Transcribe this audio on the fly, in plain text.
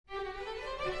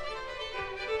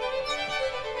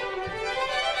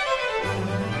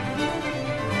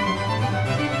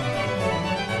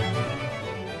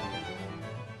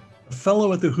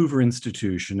fellow at the Hoover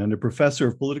Institution and a professor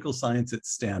of political science at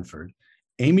Stanford,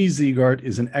 Amy Zegart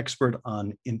is an expert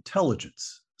on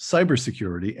intelligence,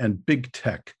 cybersecurity, and big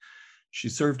tech. She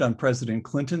served on President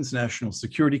Clinton's National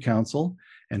Security Council,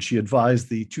 and she advised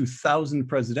the 2000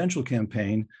 presidential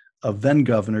campaign of then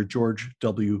Governor George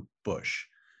W. Bush.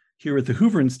 Here at the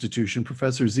Hoover Institution,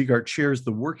 Professor Zegart chairs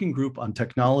the Working Group on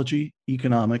Technology,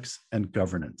 Economics, and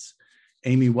Governance.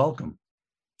 Amy, welcome.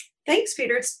 Thanks,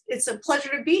 Peter. It's a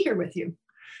pleasure to be here with you.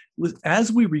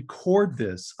 As we record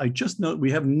this, I just note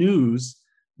we have news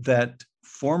that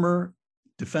former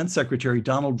Defense Secretary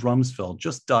Donald Rumsfeld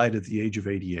just died at the age of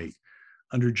 88.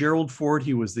 Under Gerald Ford,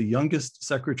 he was the youngest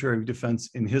Secretary of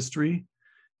Defense in history.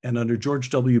 And under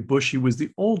George W. Bush, he was the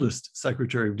oldest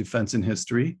Secretary of Defense in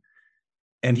history.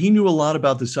 And he knew a lot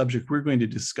about the subject we're going to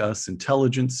discuss,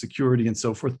 intelligence, security, and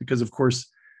so forth, because, of course,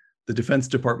 the Defense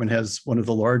Department has one of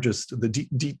the largest, the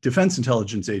Defense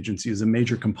Intelligence Agency is a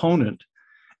major component.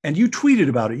 And you tweeted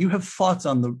about it. You have thoughts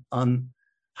on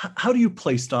how do you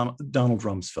place Donald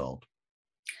Rumsfeld?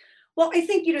 Well, I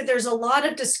think, there's a lot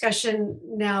of discussion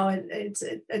now. It's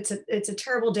a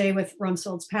terrible day with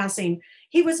Rumsfeld's passing.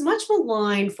 He was much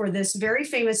maligned for this very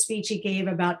famous speech he gave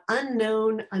about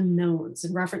unknown unknowns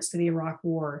in reference to the Iraq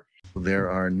War. There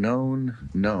are known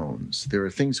knowns. There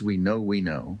are things we know we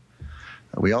know.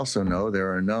 We also know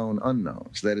there are known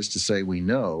unknowns. That is to say, we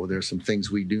know there are some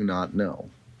things we do not know.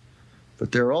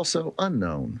 But there are also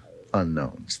unknown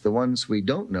unknowns, the ones we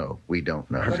don't know we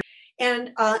don't know.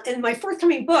 And in my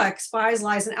forthcoming book, Spies,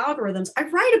 Lies, and Algorithms, I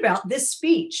write about this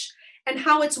speech and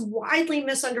how it's widely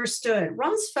misunderstood.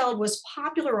 Rumsfeld was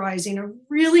popularizing a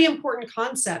really important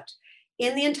concept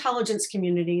in the intelligence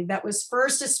community that was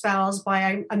first espoused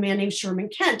by a man named Sherman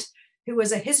Kent, who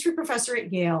was a history professor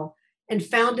at Yale and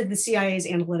founded the CIA's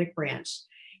analytic branch.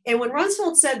 And when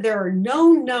Rumsfeld said there are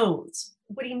known knowns,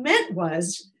 what he meant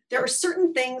was there are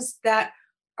certain things that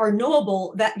are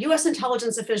knowable that US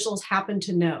intelligence officials happen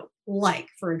to know. Like,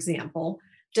 for example,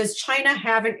 does China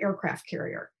have an aircraft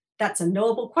carrier? That's a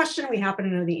knowable question. We happen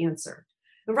to know the answer.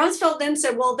 And Rumsfeld then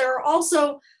said, well, there are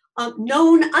also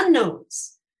known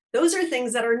unknowns. Those are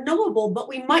things that are knowable, but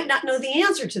we might not know the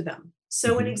answer to them.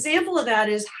 So an example of that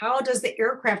is, how does the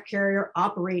aircraft carrier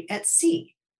operate at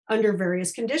sea under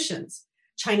various conditions?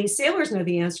 Chinese sailors know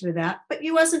the answer to that, but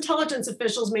US intelligence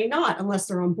officials may not unless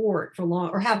they're on board for long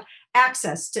or have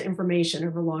access to information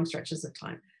over long stretches of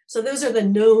time. So those are the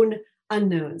known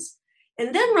unknowns.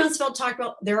 And then Rumsfeld talked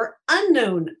about there are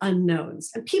unknown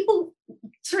unknowns, and people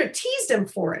sort of teased him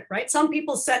for it, right? Some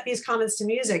people set these comments to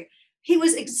music. He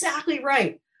was exactly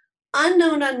right.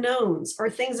 Unknown unknowns are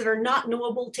things that are not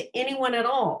knowable to anyone at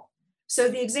all. So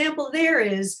the example there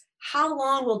is, how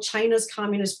long will China's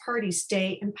Communist Party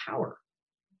stay in power?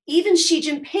 Even Xi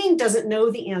Jinping doesn't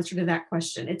know the answer to that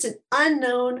question. It's an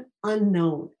unknown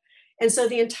unknown. And so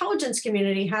the intelligence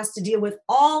community has to deal with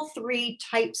all three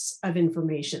types of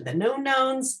information: the known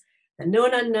knowns, the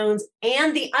known unknowns,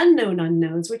 and the unknown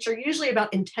unknowns, which are usually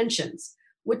about intentions.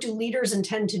 What do leaders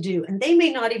intend to do? And they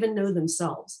may not even know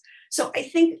themselves. So I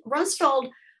think Rumsfeld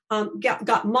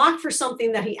got mocked for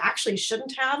something that he actually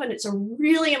shouldn't have. And it's a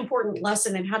really important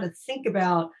lesson in how to think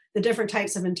about the different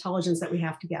types of intelligence that we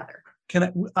have to gather.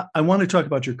 I want to talk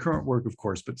about your current work, of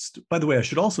course, but by the way, I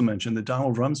should also mention that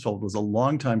Donald Rumsfeld was a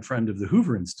longtime friend of the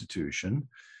Hoover Institution,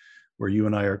 where you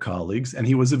and I are colleagues, and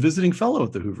he was a visiting fellow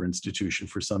at the Hoover Institution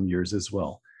for some years as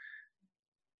well.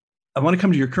 I want to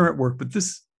come to your current work, but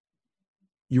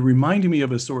you reminded me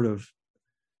of a sort of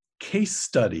case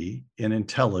study in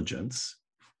intelligence,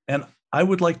 and I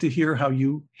would like to hear how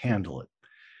you handle it.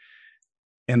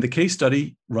 And the case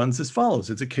study runs as follows.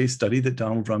 It's a case study that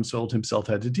Donald Rumsfeld himself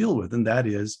had to deal with, and that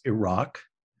is Iraq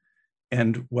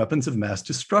and weapons of mass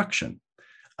destruction.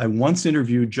 I once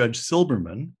interviewed Judge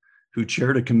Silberman, who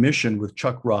chaired a commission with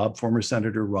Chuck Robb, former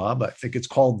Senator Robb. I think it's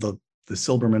called the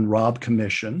Silberman-Robb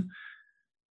Commission,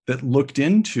 that looked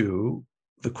into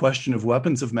the question of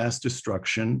weapons of mass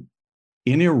destruction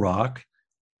in Iraq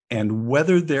and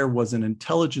whether there was an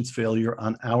intelligence failure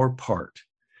on our part.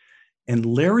 And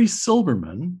Judge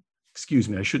Silberman,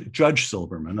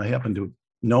 I happen to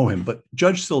know him, but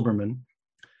Judge Silberman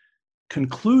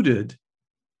concluded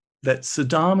that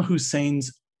Saddam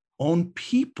Hussein's own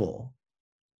people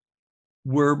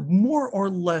were more or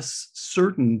less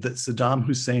certain that Saddam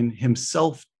Hussein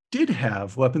himself did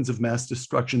have weapons of mass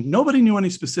destruction. Nobody knew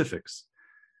any specifics,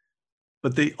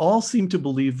 but they all seemed to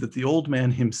believe that the old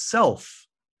man himself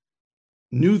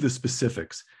knew the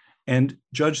specifics. And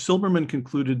Judge Silberman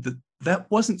concluded that that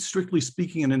wasn't strictly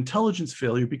speaking an intelligence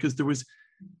failure, because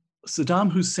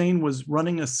Saddam Hussein was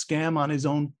running a scam on his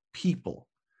own people.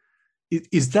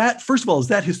 is that, first of all, is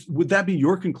that would that be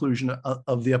your conclusion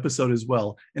of the episode as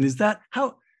well? And is that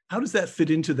how does that fit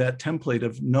into that template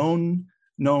of known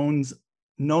knowns,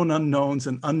 known unknowns,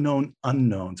 and unknown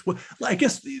unknowns? Well, I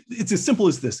guess it's as simple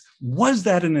as this. Was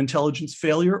that an intelligence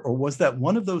failure, or was that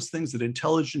one of those things that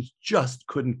intelligence just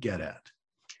couldn't get at?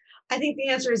 I think the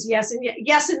answer is yes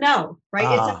and no, right?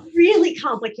 It's a really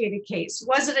complicated case.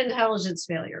 Was it intelligence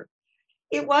failure?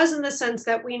 It was, in the sense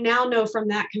that we now know from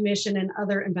that commission and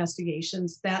other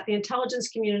investigations that the intelligence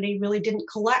community really didn't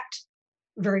collect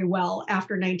very well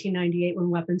after 1998 when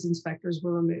weapons inspectors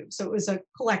were removed. So it was a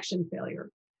collection failure.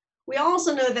 We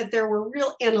also know that there were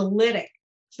real analytic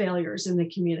failures in the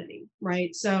community,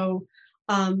 right? So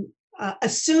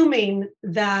assuming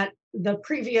that the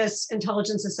previous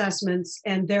intelligence assessments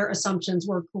and their assumptions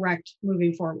were correct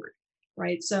moving forward.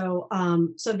 Right. So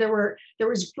there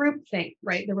was groupthink,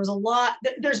 right?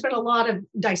 There's been a lot of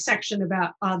dissection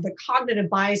about the cognitive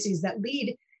biases that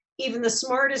lead even the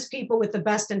smartest people with the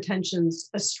best intentions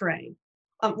astray,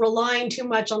 relying too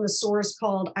much on the source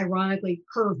called, ironically,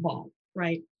 curveball,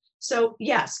 right? So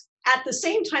yes, at the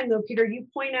same time though, Peter, you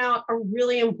point out a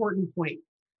really important point,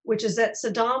 which is that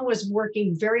Saddam was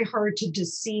working very hard to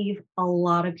deceive a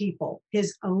lot of people,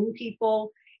 his own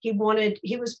people. He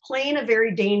was playing a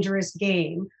very dangerous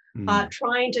game,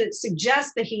 trying to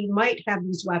suggest that he might have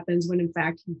these weapons when in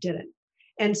fact he didn't.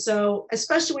 And so,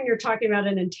 especially when you're talking about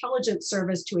an intelligence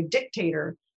service to a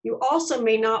dictator, you also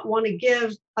may not want to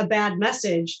give a bad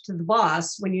message to the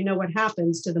boss when you know what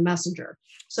happens to the messenger.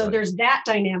 So there's that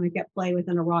dynamic at play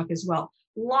within Iraq as well.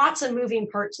 Lots of moving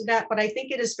parts of that, but I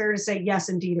think it is fair to say, yes,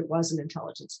 indeed, it was an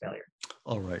intelligence failure.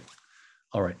 All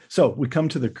right. So we come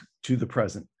to the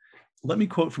present. Let me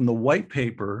quote from the white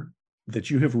paper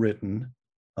that you have written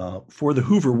for the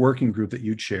Hoover Working Group that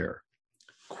you chair.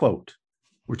 Quote,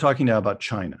 we're talking now about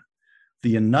China. The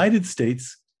United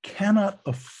States cannot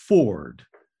afford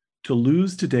to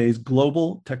lose today's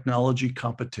global technology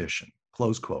competition,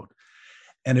 close quote.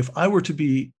 And if I were to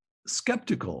be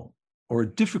skeptical or a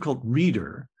difficult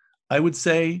reader, I would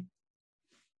say,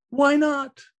 why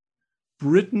not?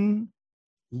 Britain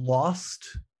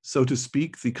lost, so to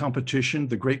speak, the competition,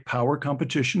 the great power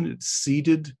competition. It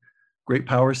ceded great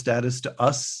power status to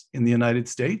us in the United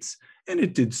States, and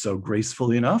it did so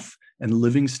gracefully enough. And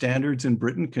living standards in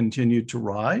Britain continued to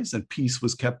rise, and peace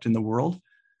was kept in the world.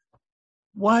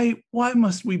 Why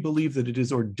must we believe that it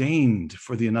is ordained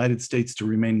for the United States to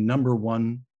remain number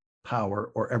one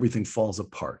power, or everything falls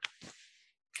apart?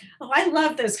 Oh, I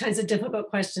love those kinds of difficult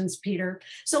questions, Peter.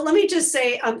 So let me just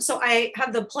say, so I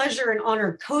have the pleasure and honor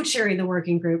of co-chairing the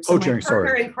working group. So my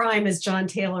partner in crime is John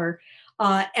Taylor.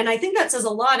 And I think that says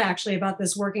a lot actually about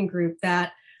this working group,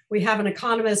 that we have an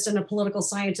economist and a political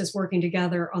scientist working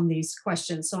together on these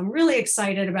questions. So I'm really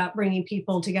excited about bringing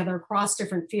people together across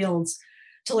different fields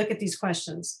to look at these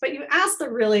questions. But you asked the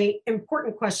really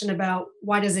important question about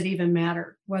why does it even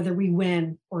matter whether we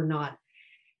win or not?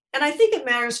 And I think it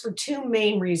matters for two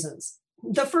main reasons.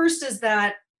 The first is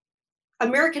that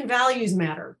American values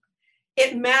matter.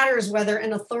 It matters whether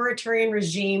an authoritarian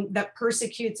regime that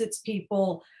persecutes its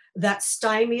people, that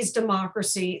stymies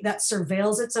democracy, that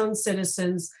surveils its own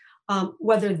citizens,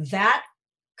 whether that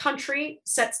country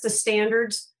sets the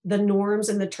standards, the norms,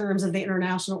 and the terms of the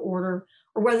international order,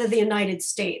 or whether the United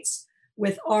States,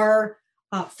 with our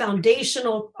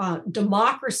foundational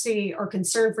democracy, our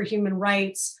concern for human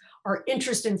rights, our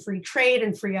interest in free trade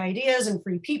and free ideas and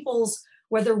free peoples,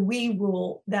 whether we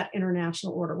rule that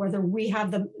international order, whether we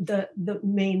have the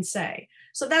main say.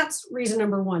 So that's reason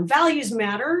number one. Values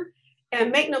matter. And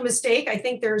make no mistake, I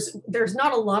think there's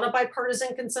not a lot of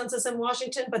bipartisan consensus in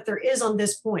Washington, but there is on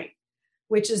this point,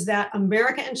 which is that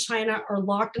America and China are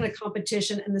locked in a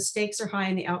competition and the stakes are high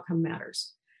and the outcome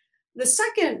matters. The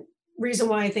second reason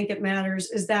why I think it matters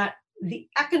is that the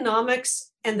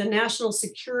economics and the national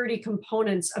security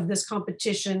components of this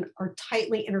competition are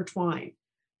tightly intertwined.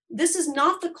 This is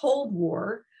not the Cold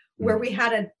War, where we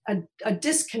had a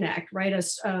disconnect, right?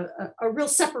 A real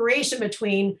separation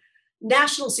between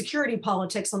national security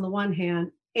politics on the one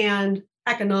hand and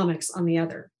economics on the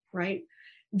other, right?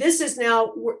 This is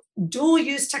now dual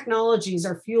use technologies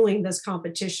are fueling this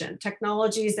competition,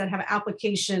 technologies that have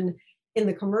application in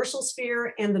the commercial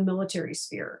sphere and the military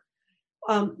sphere.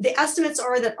 The estimates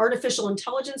are that artificial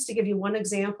intelligence, to give you one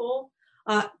example,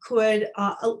 could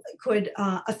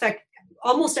affect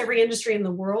almost every industry in the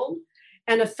world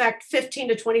and affect 15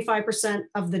 to 25%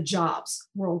 of the jobs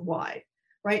worldwide.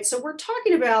 Right. So we're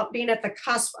talking about being at the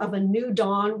cusp of a new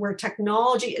dawn where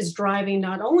technology is driving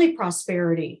not only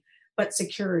prosperity, but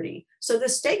security. So the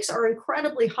stakes are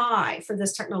incredibly high for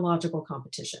this technological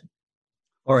competition.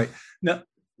 All right. Now,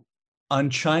 On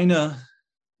China,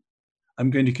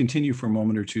 I'm going to continue for a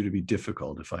moment or two to be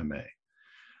difficult, if I may.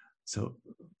 So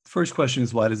first question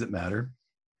is, why does it matter?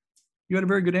 You had a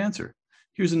very good answer.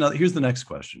 Here's the next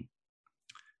question.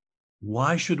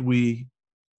 Why should we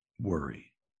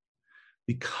worry?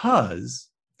 Because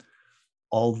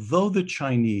although the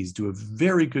Chinese do a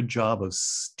very good job of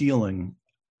stealing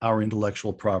our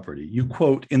intellectual property, you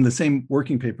quote, in the same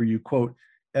working paper, you quote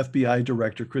FBI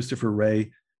Director Christopher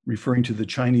Wray referring to the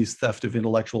Chinese theft of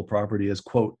intellectual property as,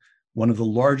 quote, one of the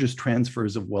largest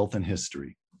transfers of wealth in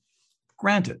history.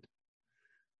 Granted.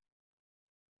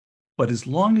 But as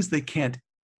long as they can't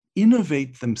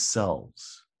innovate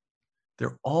themselves,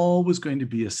 they're always going to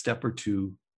be a step or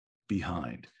two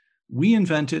behind. We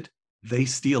invent it, they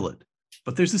steal it.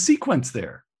 But there's a sequence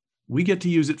there. We get to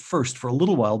use it first for a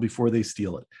little while before they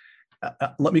steal it.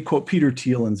 Let me quote Peter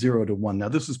Thiel in 0 to 1. Now,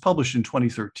 this was published in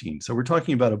 2013. So we're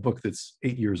talking about a book that's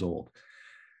 8 years old.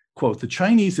 Quote, the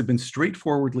Chinese have been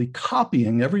straightforwardly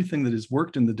copying everything that has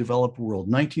worked in the developed world,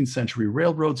 19th century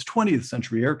railroads, 20th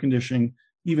century air conditioning,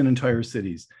 even entire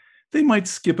cities. They might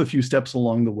skip a few steps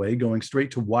along the way, going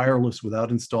straight to wireless without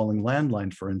installing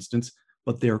landline, for instance,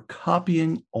 but they're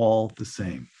copying all the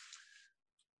same.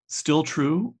 Still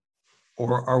true?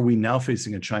 Or are we now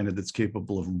facing a China that's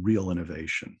capable of real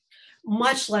innovation?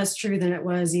 Much less true than it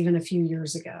was even a few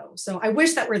years ago. So I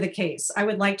wish that were the case. I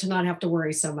would like to not have to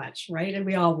worry so much, right? And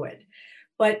we all would.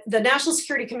 But the National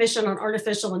Security Commission on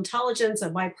Artificial Intelligence, a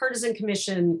bipartisan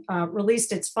commission,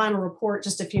 released its final report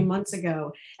just a few months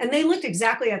ago. And they looked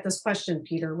exactly at this question,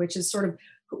 Peter, which is sort of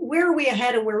where are we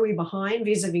ahead and where are we behind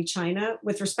vis-a-vis China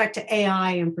with respect to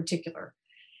AI in particular?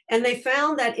 And they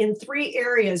found that in 3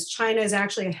 areas, China is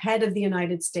actually ahead of the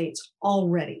United States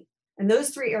already. And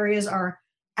those 3 areas are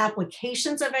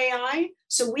applications of AI.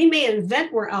 So we may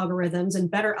invent more algorithms and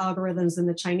better algorithms than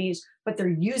the Chinese, but they're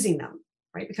using them,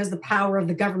 right? Because the power of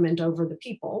the government over the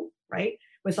people, right?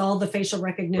 With all the facial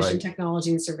recognition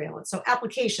technology and surveillance. So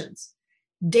applications,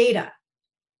 data,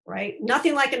 right?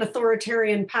 Nothing like an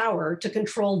authoritarian power to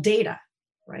control data,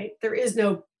 right? There is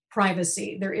no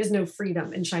privacy. There is no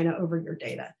freedom in China over your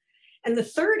data. And the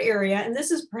third area, and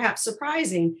this is perhaps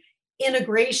surprising,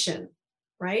 integration,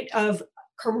 right? Of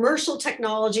commercial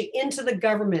technology into the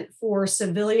government for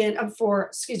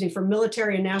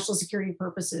military and national security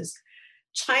purposes.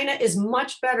 China is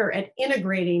much better at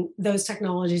integrating those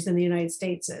technologies than the United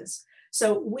States is.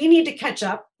 So we need to catch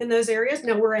up in those areas.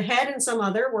 Now we're ahead in some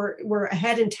other, we're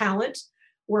ahead in talent,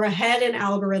 we're ahead in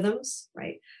algorithms,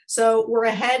 right? So we're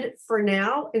ahead for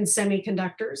now in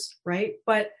semiconductors, right?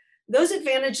 But those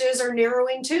advantages are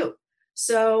narrowing too.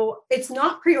 So it's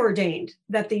not preordained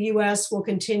that the US will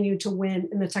continue to win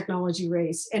in the technology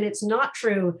race. And it's not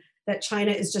true that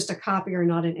China is just a copier,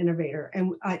 not an innovator.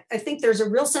 And I think there's a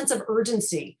real sense of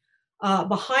urgency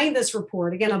behind this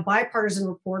report. Again, a bipartisan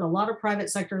report, a lot of private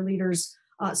sector leaders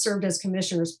served as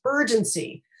commissioners,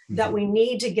 urgency that we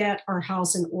need to get our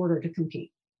house in order to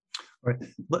compete. All right.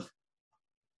 But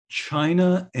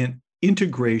China and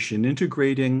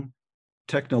integrating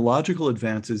technological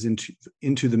advances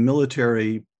into the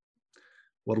military,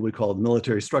 what do we call it,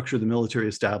 military structure, the military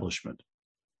establishment.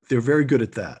 They're very good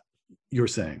at that, you're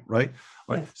saying, right?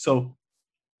 All right. So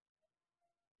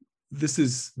this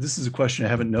is a question I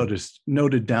haven't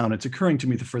noted down. It's occurring to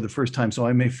me for the first time, so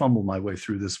I may fumble my way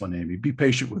through this one, Amy. Be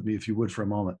patient with me if you would for a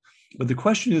moment. But the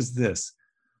question is this: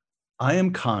 I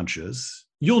am conscious,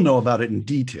 you'll know about it in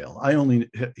detail, I only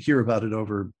hear about it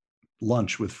over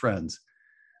lunch with friends,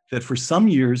 that for some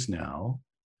years now,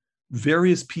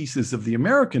 various pieces of the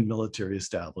American military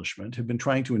establishment have been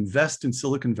trying to invest in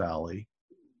Silicon Valley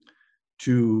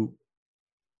to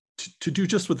do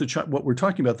just what we're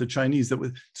talking about, the Chinese,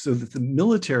 so that the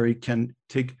military can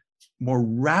take more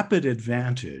rapid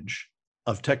advantage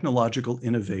of technological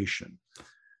innovation.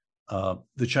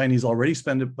 The Chinese already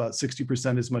spend about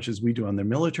 60% as much as we do on their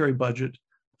military budget.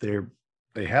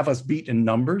 They have us beat in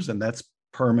numbers, and that's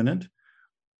permanent.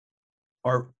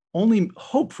 Our only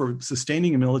hope for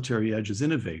sustaining a military edge is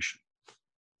innovation.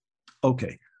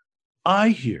 Okay, I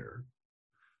hear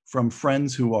from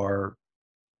friends who are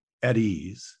at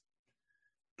ease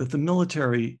that the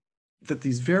military, that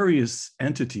these various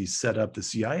entities set up, the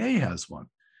CIA has one,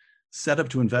 set up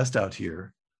to invest out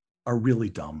here, are really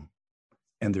dumb,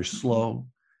 and they're slow,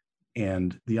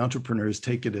 and the entrepreneurs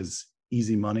take it as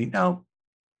easy money. Now,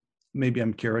 maybe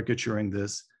I'm caricaturing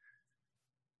this,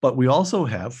 but we also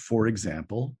have, for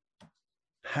example,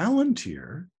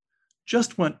 Palantir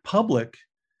just went public.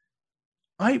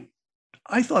 I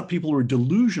thought people were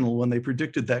delusional when they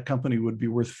predicted that company would be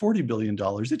worth $40 billion.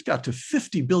 It got to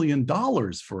 $50 billion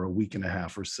for a week and a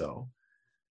half or so.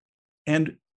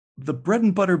 And the bread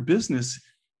and butter business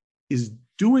is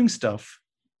doing stuff,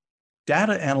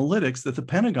 data analytics, that the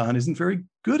Pentagon isn't very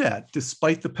good at,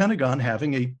 despite the Pentagon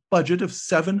having a budget of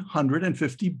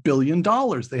 $750 billion.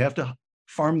 They have to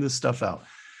farm this stuff out.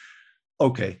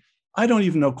 Okay, I don't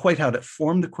even know quite how to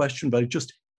form the question, but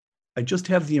I just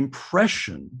have the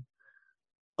impression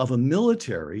of a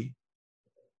military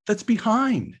that's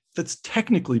behind, that's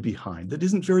technically behind, that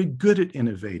isn't very good at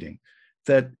innovating,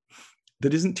 that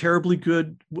isn't terribly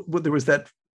good. There was that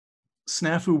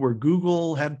snafu where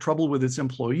Google had trouble with its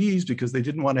employees because they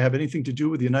didn't want to have anything to do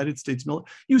with the United States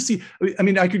military. You see, I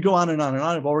mean, I could go on and on and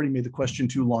on. I've already made the question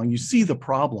too long. You see the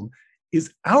problem.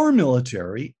 Is our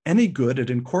military any good at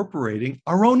incorporating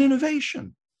our own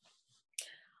innovation?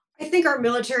 I think our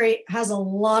military has a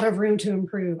lot of room to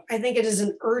improve. I think it is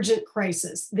an urgent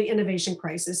crisis, the innovation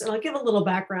crisis. And I'll give a little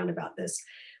background about this.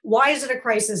 Why is it a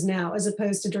crisis now as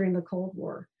opposed to during the Cold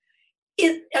War?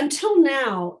 Until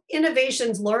now,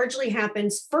 innovations largely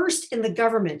happens first in the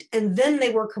government and then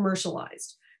they were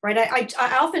commercialized, right?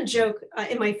 I often joke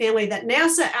in my family that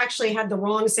NASA actually had the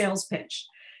wrong sales pitch.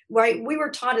 Right? We were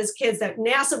taught as kids that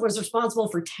NASA was responsible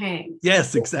for tanks.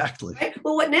 Yes, exactly. Right?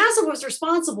 Well, what NASA was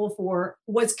responsible for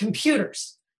was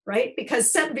computers, right?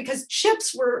 Because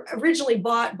chips were originally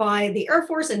bought by the Air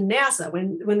Force and NASA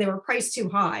when they were priced too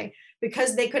high,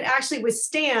 because they could actually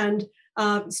withstand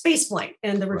space flight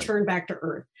and the return back to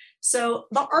Earth. So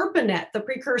the ARPANET, the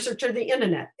precursor to the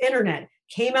internet,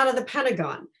 came out of the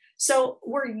Pentagon. So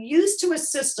we're used to a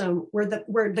system where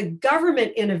the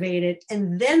government innovated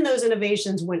and then those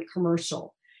innovations went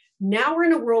commercial. Now we're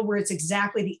in a world where it's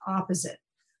exactly the opposite.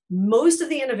 Most of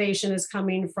the innovation is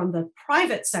coming from the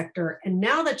private sector. And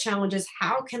now the challenge is,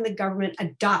 how can the government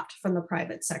adopt from the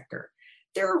private sector?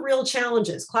 There are real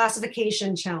challenges,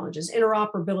 classification challenges,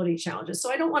 interoperability challenges.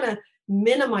 So I don't want to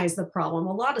minimize the problem.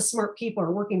 A lot of smart people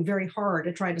are working very hard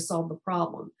to try to solve the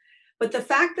problem. But the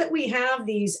fact that we have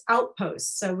these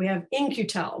outposts, so we have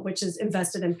In-Q-Tel, which is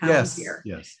invested in Palantir.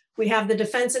 Yes. We have the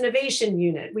Defense Innovation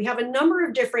Unit. We have a number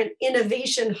of different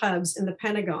innovation hubs in the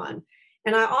Pentagon.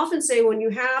 And I often say, when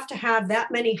you have to have that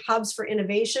many hubs for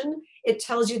innovation, it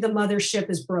tells you the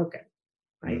mothership is broken,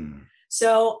 right?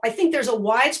 So I think there's a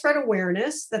widespread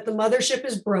awareness that the mothership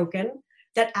is broken,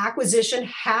 that acquisition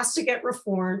has to get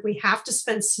reformed. We have to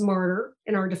spend smarter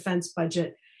in our defense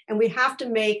budget, and we have to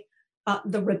make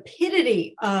the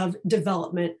rapidity of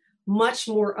development much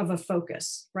more of a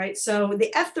focus, right? So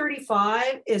the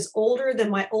F-35 is older than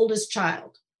my oldest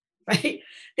child, right?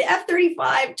 The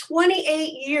F-35,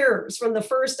 28 years from the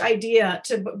first idea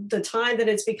to the time that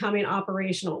it's becoming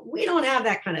operational. We don't have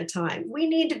that kind of time. We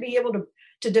need to be able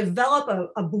to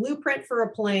develop a blueprint for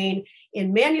a plane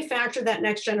and manufacture that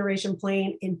next generation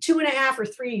plane in 2.5 or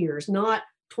 3 years, not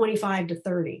 25 to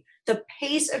 30. The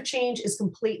pace of change is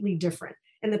completely different,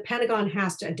 and the Pentagon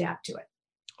has to adapt to it.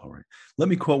 All right. Let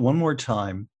me quote one more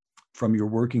time from your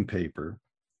working paper.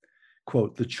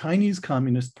 Quote, "The Chinese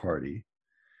Communist Party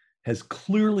has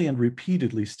clearly and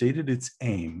repeatedly stated its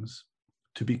aims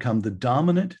to become the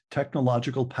dominant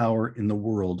technological power in the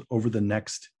world over the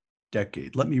next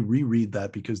decade." Let me reread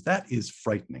that, because that is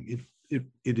frightening.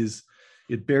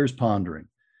 It bears pondering.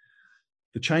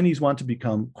 The Chinese want to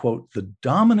become, quote, "the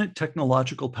dominant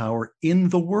technological power in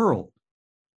the world."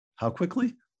 How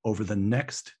quickly? Over the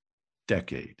next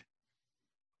decade.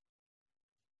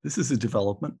 This is a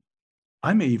development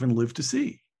I may even live to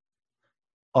see.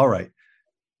 All right.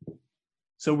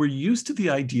 So we're used to the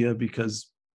idea,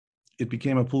 because it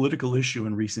became a political issue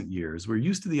in recent years, we're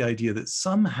used to the idea that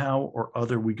somehow or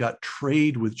other we got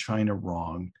trade with China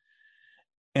wrong.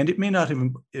 And it may not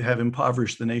have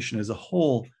impoverished the nation as a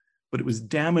whole, but it was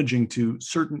damaging to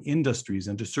certain industries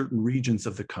and to certain regions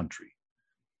of the country.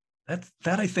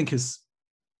 That I think is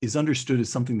understood as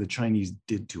something the Chinese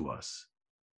did to us.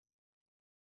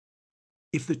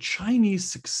 If the Chinese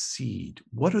succeed,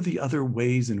 what are the other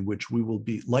ways in which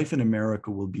life in America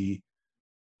will be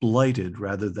blighted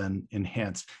rather than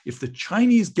enhanced? If the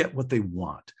Chinese get what they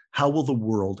want, how will the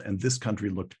world and this country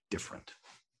look different?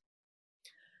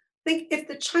 I think if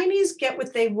the Chinese get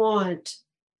what they want,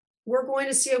 we're going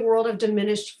to see a world of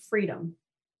diminished freedom.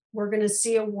 We're going to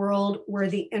see a world where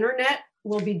the internet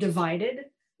will be divided.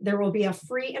 There will be a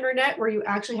free internet where you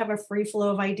actually have a free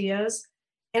flow of ideas,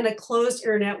 and a closed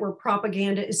internet where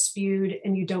propaganda is spewed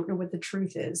and you don't know what the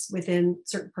truth is within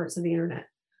certain parts of the internet.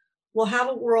 We'll have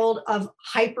a world of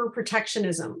hyper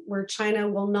protectionism where China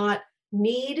will not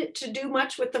need to do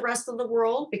much with the rest of the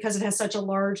world because it has such a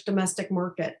large domestic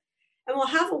market. And we'll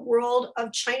have a world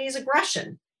of Chinese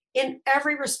aggression in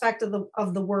every respect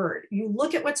of the word. You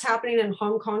look at what's happening in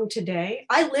Hong Kong today.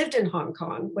 I lived in Hong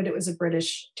Kong when it was a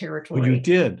British territory. Oh, you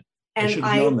did? I And should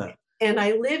have known that.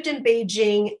 I lived in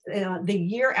Beijing the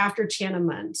year after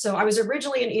Tiananmen. So I was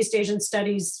originally an East Asian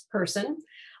studies person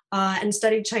and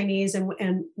studied Chinese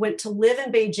and went to live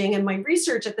in Beijing. And my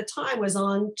research at the time was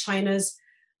on China's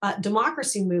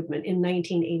democracy movement in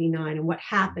 1989 and what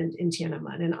happened in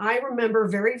Tiananmen. And I remember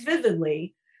very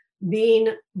vividly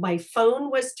my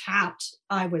phone was tapped.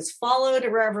 I was followed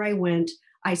wherever I went.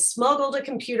 I smuggled a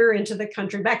computer into the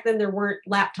country. Back then, there weren't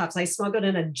laptops. I smuggled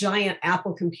in a giant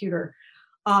Apple computer.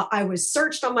 I was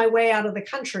searched on my way out of the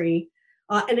country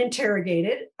and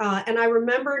interrogated. And I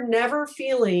remember never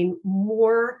feeling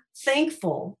more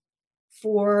thankful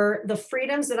for the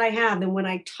freedoms that I have than when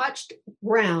I touched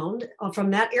ground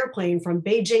from that airplane from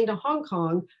Beijing to Hong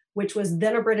Kong, which was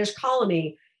then a British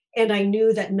colony. And I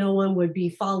knew that no one would be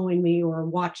following me or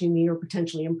watching me or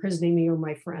potentially imprisoning me or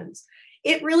my friends.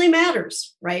 It really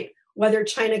matters, right? Whether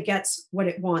China gets what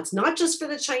it wants, not just for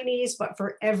the Chinese, but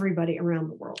for everybody around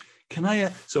the world. Can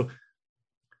I, so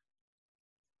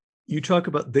you talk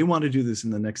about they want to do this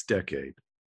in the next decade.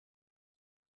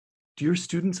 Do your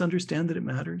students understand that it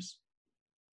matters?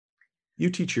 You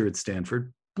teach here at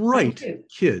Stanford, bright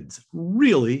kids,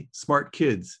 really smart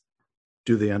kids.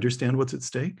 Do they understand what's at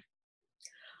stake?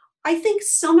 I think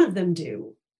some of them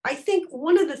do. I think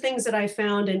one of the things that I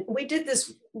found, and we did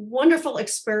this wonderful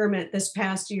experiment this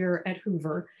past year at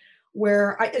Hoover,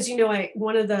 where, as you know,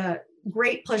 one of the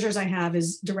great pleasures I have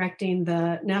is directing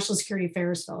the National Security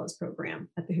Affairs Fellows Program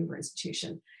at the Hoover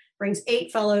Institution. Brings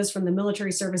 8 fellows from the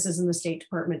military services and the State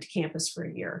Department to campus for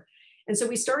a year. And so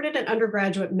we started an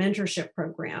undergraduate mentorship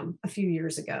program a few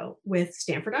years ago with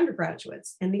Stanford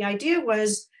undergraduates. And the idea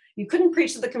was you couldn't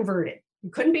preach to the converted.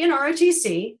 You couldn't be an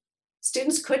ROTC.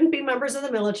 Students couldn't be members of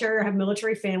the military or have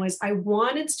military families. I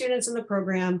wanted students in the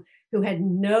program who had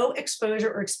no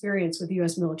exposure or experience with the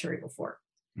US military before.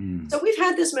 So we've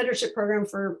had this mentorship program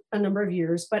for a number of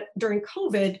years, but during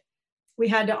COVID, we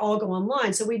had to all go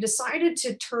online. So we decided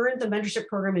to turn the mentorship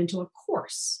program into a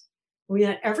course. We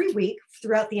met every week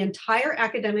throughout the entire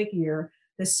academic year,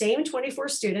 the same 24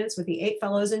 students with the 8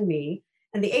 fellows and me,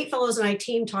 and the 8 fellows and I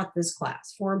team taught this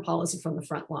class, Foreign Policy from the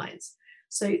Front Lines.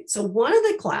 So one of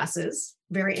the classes,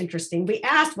 very interesting, we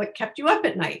asked what kept you up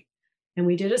at night. And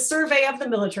we did a survey of the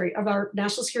military, of our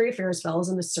National Security Affairs fellows,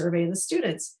 and a survey of the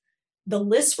students. The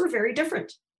lists were very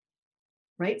different,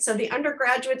 right? So the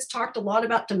undergraduates talked a lot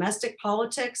about domestic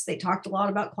politics. They talked a lot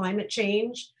about climate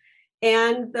change.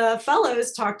 And the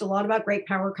fellows talked a lot about great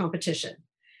power competition.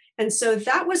 And so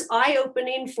that was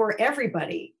eye-opening for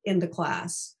everybody in the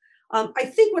class. I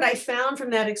think what I found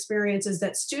from that experience is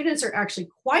that students are actually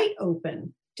quite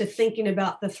open to thinking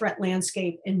about the threat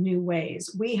landscape in new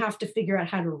ways. We have to figure out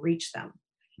how to reach them.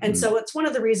 And so it's one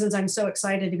of the reasons I'm so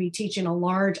excited to be teaching a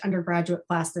large undergraduate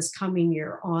class this coming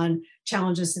year on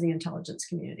challenges to the intelligence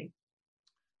community.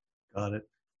 Got it.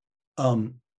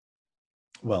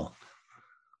 Well,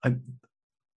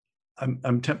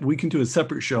 we can do a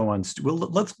separate show on,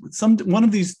 one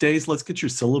of these days, let's get your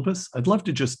syllabus. I'd love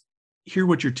to just hear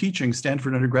what you're teaching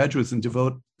Stanford undergraduates and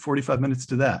devote 45 minutes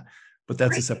to that, but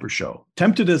that's a separate show.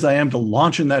 Tempted as I am to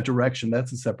launch in that direction,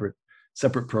 that's a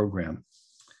separate program.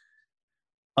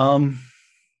 I'm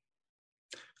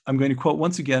going to quote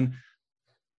once again,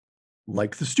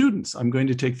 like the students, I'm going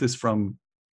to take this from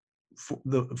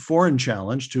the foreign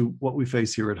challenge to what we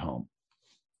face here at home.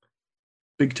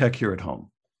 Big tech here at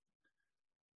home.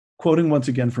 Quoting once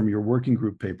again from your working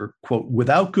group paper, quote,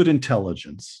 without good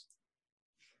intelligence,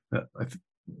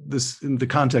 this in the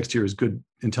context here is good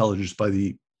intelligence by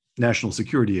the national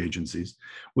security agencies.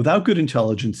 Without good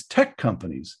intelligence, tech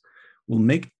companies will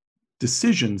make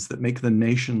decisions that make the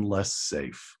nation less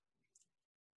safe.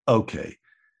 Okay,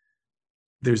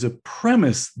 there's a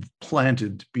premise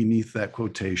planted beneath that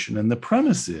quotation, and the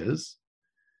premise is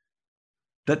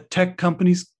that tech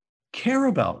companies care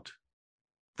about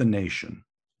the nation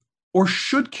or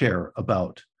should care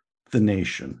about the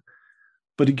nation.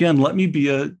 But again, let me be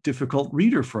a difficult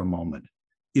reader for a moment.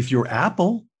 If you're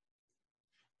Apple,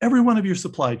 every one of your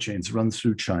supply chains runs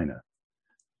through China,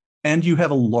 and you have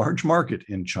a large market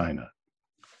in China.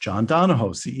 John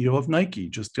Donahoe, CEO of Nike,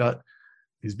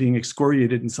 is being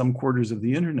excoriated in some quarters of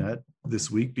the internet this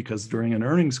week because during an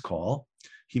earnings call,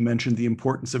 he mentioned the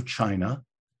importance of China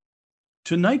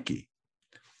to Nike.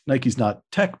 Nike's not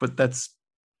tech, but that's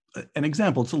an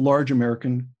example. It's a large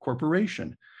American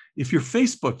corporation. If you're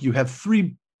Facebook, you have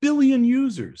 3 billion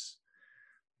users.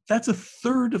 That's a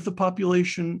third of the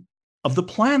population of the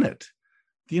planet.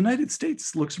 The United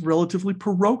States looks relatively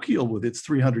parochial with its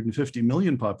 350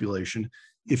 million population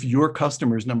if your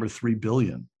customers number 3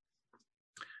 billion.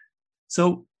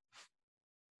 So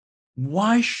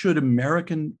why should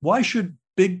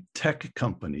big tech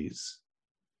companies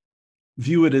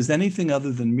view it as anything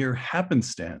other than mere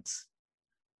happenstance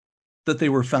that they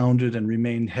were founded and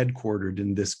remain headquartered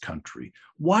in this country?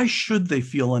 Why should they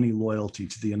feel any loyalty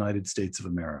to the United States of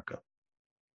America?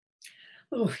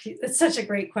 Oh, that's such a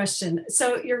great question.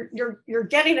 So you're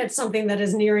getting at something that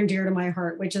is near and dear to my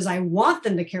heart, which is I want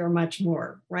them to care much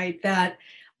more, right? That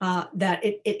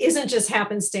it isn't just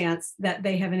happenstance that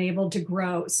they have been able to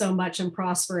grow so much and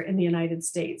prosper in the United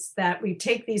States, that we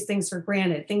take these things for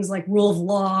granted, things like rule of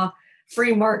law,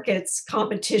 free markets,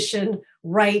 competition,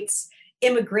 rights,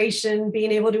 immigration,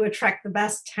 being able to attract the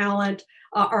best talent,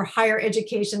 our higher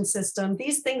education system.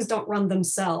 These things don't run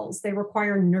themselves. They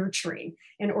require nurturing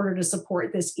in order to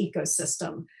support this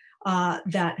ecosystem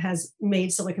that has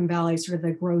made Silicon Valley sort of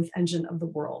the growth engine of the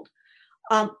world.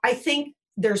 I think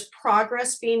there's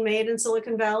progress being made in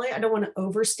Silicon Valley. I don't want to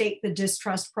overstate the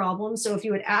distrust problem. So if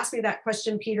you had asked me that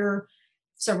question, Peter,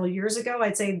 several years ago,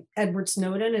 I'd say Edward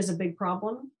Snowden is a big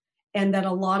problem, and that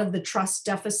a lot of the trust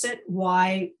deficit,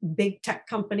 why big tech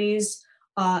companies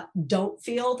don't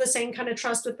feel the same kind of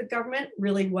trust with the government,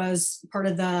 really was part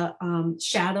of the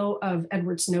shadow of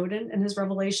Edward Snowden and his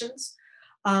revelations.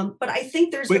 But I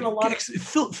think there's been a lot of...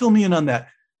 Fill me in on that.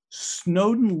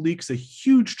 Snowden leaks a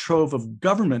huge trove of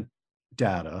government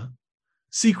data,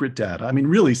 secret data, I mean,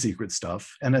 really secret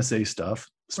stuff, NSA stuff,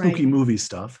 spooky movie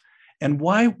stuff. And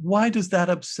why does that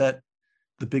upset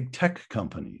the big tech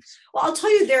companies? Well, I'll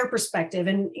tell you their perspective,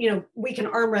 and we can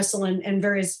arm wrestle, and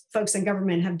various folks in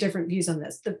government have different views on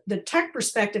this. The tech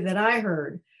perspective that I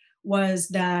heard was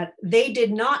that they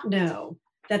did not know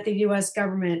that the US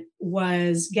government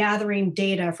was gathering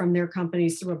data from their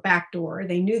companies through a back door.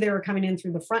 They knew they were coming in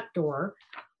through the front door.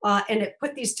 And it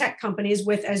put these tech companies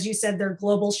with, as you said, their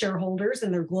global shareholders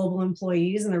and their global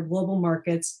employees and their global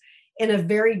markets in a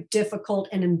very difficult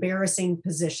and embarrassing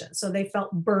position. So they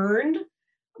felt burned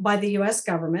by the US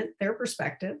government, their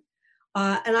perspective.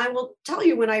 And I will tell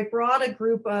you, when I brought a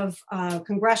group of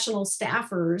congressional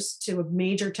staffers to a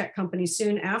major tech company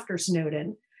soon after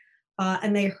Snowden,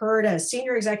 and they heard a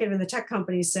senior executive in the tech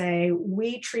company say,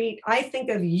 I think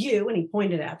of you, and he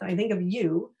pointed at them, I think of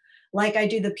you like I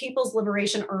do the People's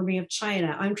Liberation Army of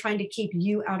China. I'm trying to keep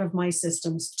you out of my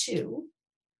systems too,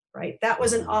 right? That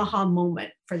was an aha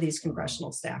moment for these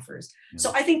congressional staffers. Yeah.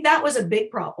 So I think that was a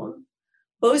big problem.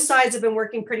 Both sides have been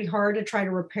working pretty hard to try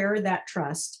to repair that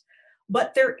trust.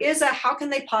 But there is a how can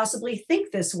they possibly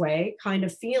think this way kind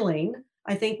of feeling,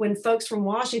 I think, when folks from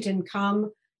Washington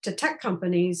come to tech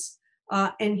companies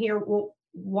and hear, well,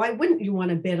 why wouldn't you want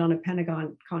to bid on a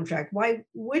Pentagon contract? Why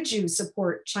would you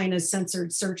support China's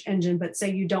censored search engine, but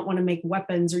say you don't want to make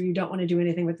weapons or you don't want to do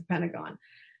anything with the Pentagon?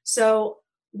 So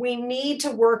we need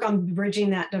to work on bridging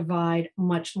that divide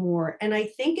much more. And I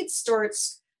think it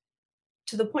starts,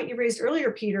 to the point you raised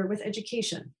earlier, Peter, with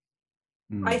education.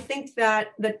 I think that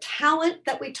the talent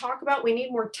that we talk about, we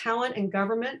need more talent in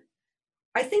government.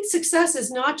 I think success is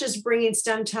not just bringing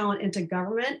STEM talent into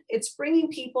government, it's bringing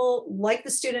people like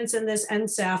the students in this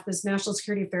NSAF, this National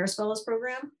Security Affairs Fellows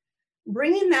Program,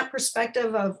 bringing that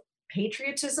perspective of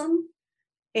patriotism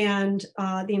and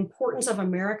the importance of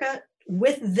America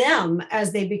with them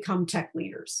as they become tech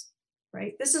leaders,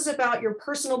 right? This is about your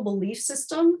personal belief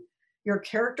system, your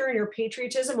character and your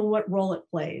patriotism and what role it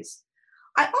plays.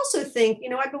 I also think,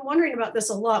 I've been wondering about this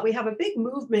a lot. We have a big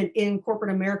movement in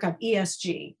corporate America of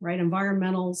ESG, right?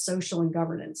 Environmental, social, and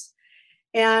governance,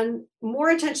 and more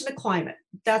attention to climate.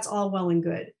 That's all well and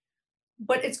good.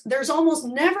 But there's almost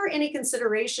never any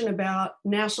consideration about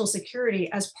national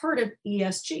security as part of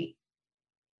ESG,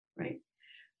 right?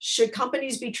 Should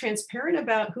companies be transparent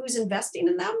about who's investing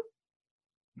in them?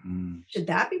 Should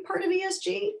that be part of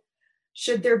ESG?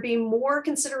 Should there be more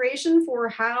consideration for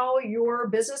how your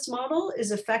business model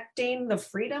is affecting the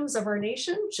freedoms of our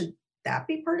nation? Should that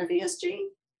be part of ESG?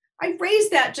 I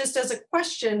raised that just as a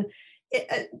question,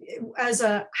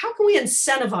 how can we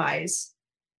incentivize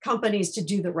companies to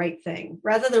do the right thing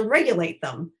rather than regulate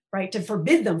them, right? To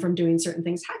forbid them from doing certain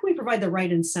things. How can we provide the right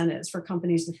incentives for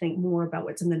companies to think more about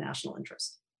what's in the national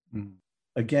interest?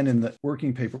 Again, in the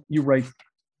working paper, you write,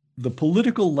 the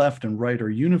political left and right are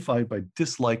unified by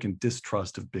dislike and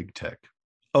distrust of big tech.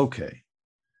 Okay.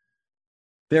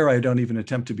 There, I don't even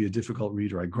attempt to be a difficult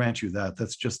reader. I grant you that.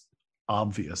 That's just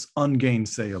obvious,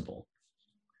 ungainsayable.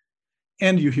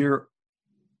 And you hear,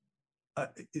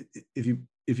 if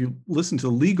you listen to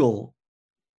legal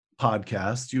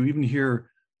podcasts, you even hear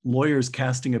lawyers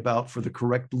casting about for the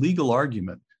correct legal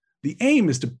argument. The aim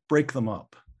is to break them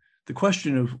up. The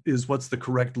question is, what's the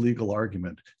correct legal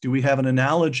argument? Do we have an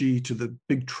analogy to the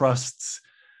big trusts,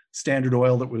 Standard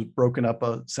Oil that was broken up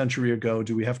a century ago?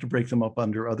 Do we have to break them up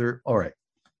under other? All right.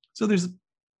 So there's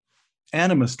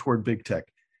animus toward big tech.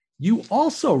 You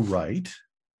also write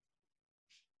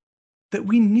that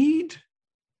we need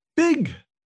big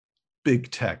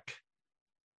tech,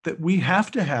 that we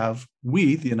have to have,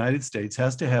 the United States,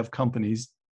 has to have companies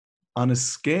on a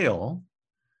scale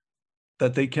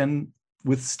that they can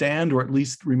withstand or at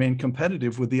least remain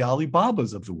competitive with the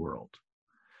Alibabas of the world.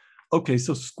 Okay,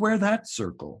 so square that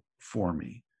circle for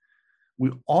me.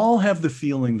 We all have the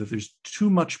feeling that there's too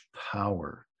much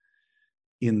power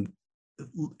in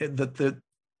that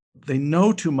they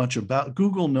know too much about.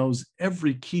 Google knows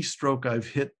every keystroke I've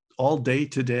hit all day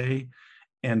today.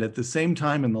 And at the same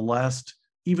time, in the last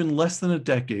even less than a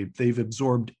decade, they've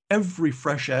absorbed every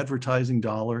fresh advertising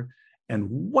dollar and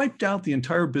wiped out the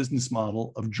entire business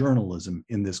model of journalism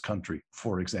in this country,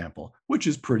 for example, which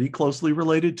is pretty closely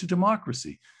related to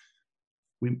democracy.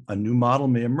 A new model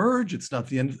may emerge, it's not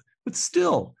the end, but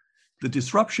still, the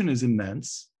disruption is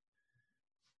immense.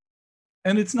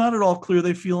 And it's not at all clear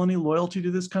they feel any loyalty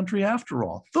to this country after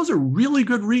all. Those are really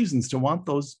good reasons to want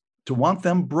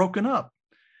them broken up.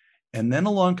 And then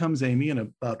along comes Amy and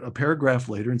about a paragraph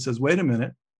later and says, wait a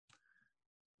minute,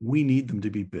 we need them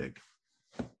to be big.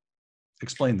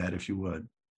 Explain that if you would.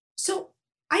 So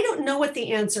I don't know what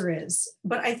the answer is,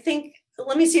 but I think,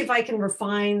 let me see if I can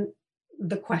refine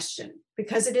the question,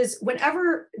 because it is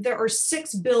whenever there are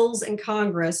 6 bills in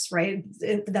Congress, right,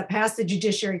 that pass the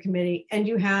Judiciary Committee, and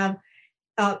you have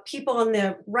people on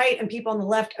the right and people on the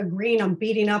left agreeing on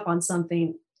beating up on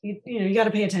something, you got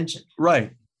to pay attention.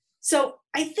 Right. So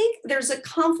I think there's a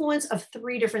confluence of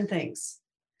 3 different things.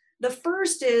 The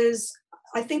first is,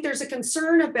 I think there's a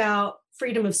concern about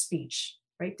freedom of speech,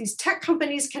 right? These tech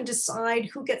companies can decide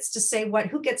who gets to say what,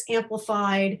 who gets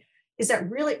amplified. Should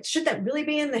that really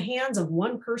be in the hands of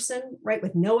one person, right?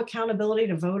 With no accountability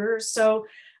to voters. So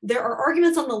there are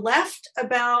arguments on the left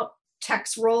about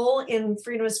tech's role in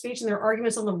freedom of speech, and there are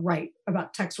arguments on the right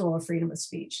about tech's role in freedom of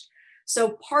speech.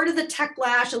 So part of the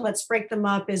techlash, and let's break them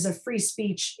up, is a free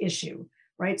speech issue,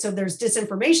 right? So there's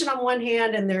disinformation on one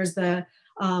hand, and there's the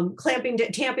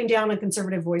tamping down on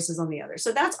conservative voices on the other.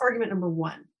 So that's argument number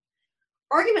 1.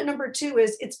 Argument number 2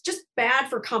 is it's just bad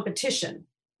for competition,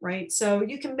 right? So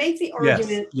you can make the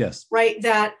argument, yes. Right,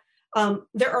 that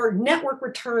there are network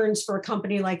returns for a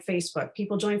company like Facebook.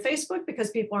 People join Facebook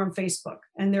because people are on Facebook,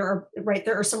 and there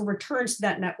are some returns to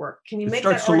that network. Can you make that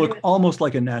argument? It starts to look almost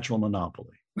like a natural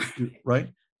monopoly,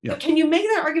 right? Yeah. Can you make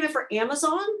that argument for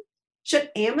Amazon?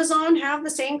 Should Amazon have the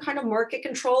same kind of market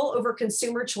control over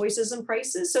consumer choices and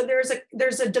prices? So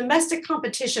there's a domestic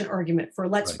competition argument for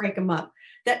let's break them up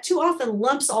that too often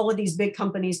lumps all of these big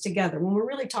companies together when we're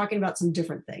really talking about some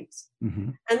different things. Mm-hmm.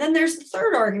 And then there's the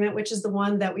third argument, which is the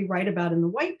one that we write about in the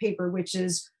white paper, which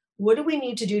is, what do we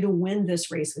need to do to win this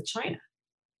race with China?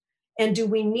 And do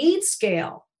we need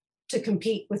scale to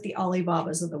compete with the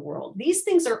Alibabas of the world? These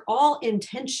things are all in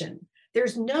tension.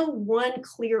 There's no one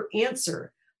clear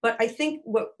answer. But I think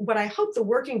what I hope the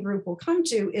working group will come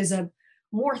to is a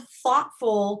more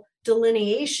thoughtful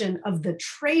delineation of the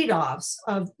trade-offs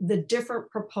of the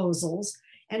different proposals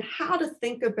and how to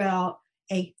think about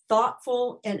a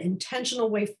thoughtful and intentional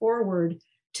way forward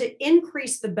to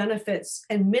increase the benefits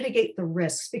and mitigate the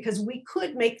risks, because we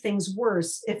could make things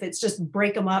worse if it's just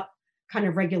break them up kind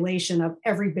of regulation of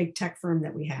every big tech firm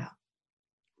that we have.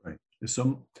 Right.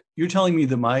 So you're telling me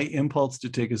that my impulse to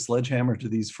take a sledgehammer to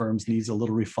these firms needs a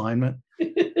little refinement?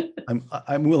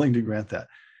 I'm willing to grant that.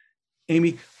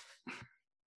 Amy,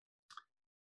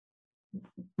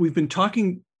 we've been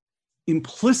talking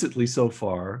implicitly so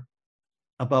far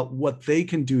about what they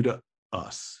can do to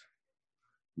us,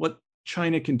 what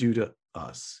China can do to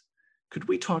us. Could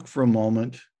we talk for a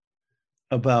moment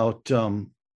about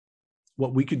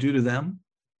what we could do to them,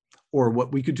 or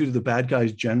what we could do to the bad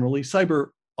guys generally? Cyber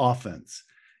offense.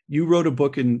 You wrote a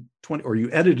book you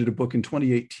edited a book in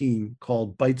 2018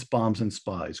 called Bytes, Bombs, and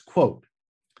Spies. Quote,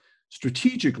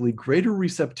 strategically, greater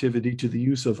receptivity to the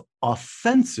use of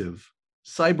offensive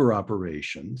cyber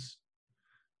operations,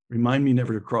 remind me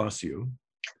never to cross you,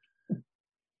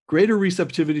 greater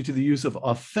receptivity to the use of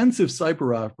offensive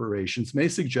cyber operations may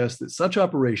suggest that such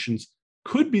operations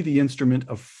could be the instrument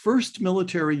of first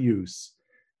military use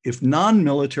if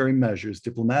non-military measures,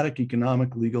 diplomatic,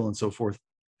 economic, legal, and so forth,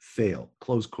 fail,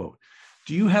 close quote.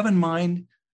 Do you have in mind,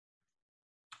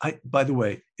 by the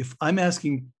way, if I'm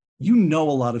asking, you know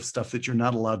a lot of stuff that you're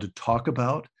not allowed to talk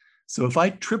about. So if I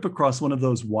trip across one of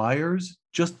those wires,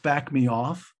 just back me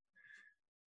off.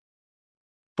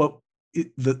 But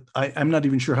I'm not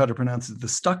even sure how to pronounce it. The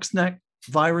Stuxnet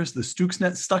virus, the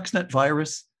Stuxnet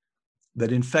virus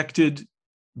that infected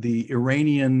the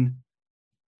Iranian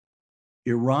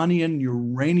Iranian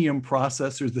uranium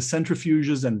processors, the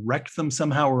centrifuges, and wrecked them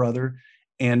somehow or other.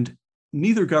 And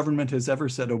neither government has ever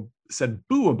said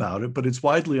boo about it, but it's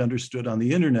widely understood on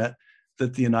the internet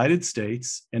that the United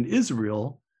States and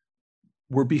Israel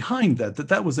were behind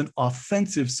that was an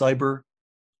offensive cyber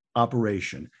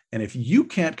operation. And if you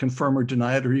can't confirm or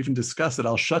deny it or even discuss it,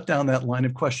 I'll shut down that line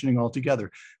of questioning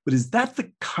altogether. But is that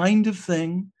the kind of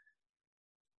thing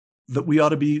that we ought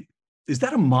to be? Is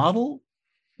that a model?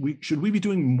 Should we be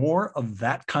doing more of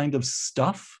that kind of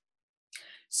stuff?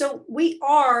 So we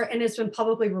are, and it's been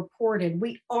publicly reported,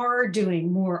 we are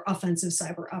doing more offensive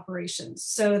cyber operations.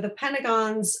 So the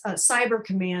Pentagon's Cyber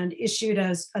Command issued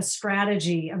a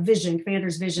strategy, a vision,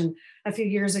 commander's vision, a few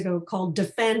years ago called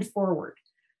Defend Forward.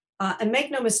 And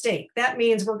make no mistake, that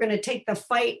means we're going to take the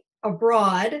fight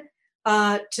abroad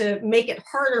to make it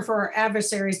harder for our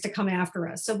adversaries to come after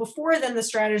us. So before then, the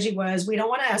strategy was we don't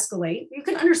want to escalate. You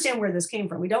can understand where this came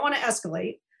from. We don't want to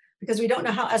escalate because we don't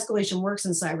know how escalation works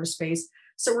in cyberspace.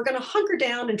 So we're going to hunker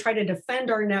down and try to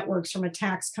defend our networks from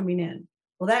attacks coming in.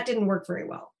 Well, that didn't work very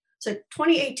well. So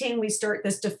 2018, we start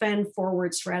this Defend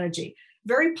Forward strategy,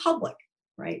 very public,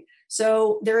 right?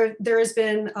 So there has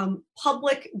been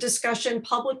public discussion,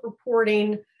 public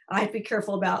reporting. I have to be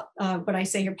careful about what I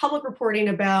say here, public reporting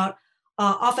about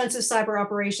offensive cyber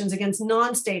operations against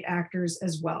non-state actors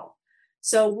as well.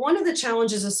 So one of the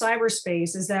challenges of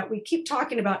cyberspace is that we keep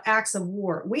talking about acts of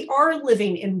war. We are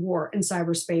living in war in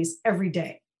cyberspace every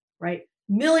day, right?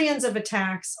 Millions of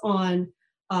attacks on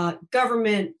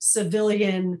government,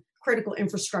 civilian, critical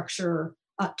infrastructure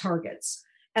targets.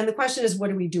 And the question is, what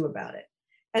do we do about it?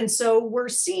 And so we're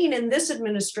seeing in this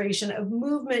administration a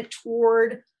movement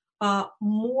toward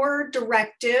more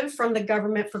directive from the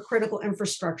government for critical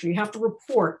infrastructure. You have to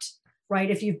report, right,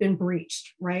 if you've been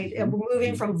breached, right? And we're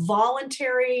moving from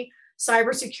voluntary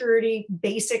cybersecurity,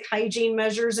 basic hygiene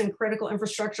measures and critical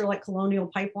infrastructure like Colonial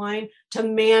Pipeline to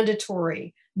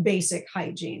mandatory basic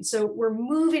hygiene. So we're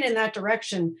moving in that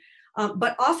direction.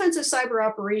 But offensive cyber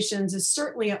operations is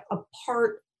certainly a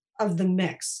part of the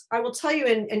mix. I will tell you,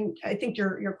 and I think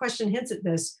your question hints at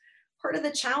this, part of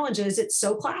the challenge is it's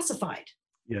so classified.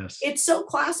 Yes. It's so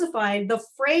classified. The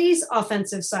phrase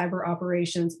offensive cyber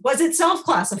operations was itself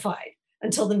classified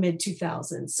until the mid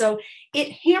 2000s. So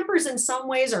it hampers in some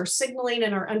ways our signaling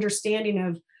and our understanding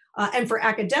of, and for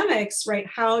academics, right,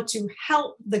 how to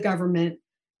help the government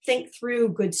think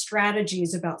through good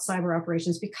strategies about cyber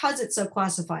operations because it's so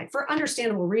classified for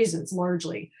understandable reasons,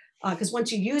 largely. Because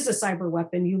once you use a cyber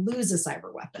weapon, you lose a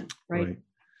cyber weapon, right?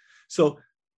 So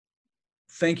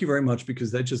thank you very much,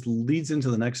 because that just leads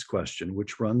into the next question,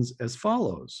 which runs as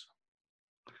follows.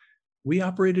 We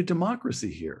operate a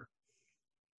democracy here.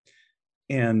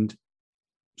 And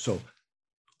so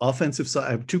offensive,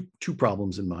 I have two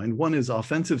problems in mind. One is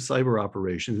offensive cyber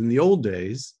operations. In the old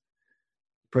days,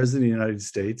 the President of the United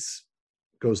States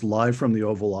goes live from the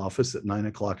Oval Office at 9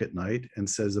 o'clock at night and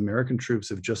says, American troops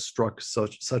have just struck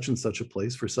such and such a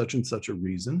place for such and such a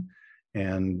reason.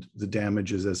 And the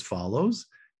damage is as follows.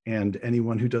 And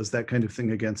anyone who does that kind of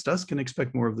thing against us can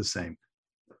expect more of the same.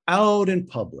 Out in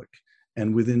public.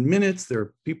 And within minutes, there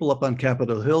are people up on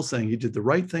Capitol Hill saying he did the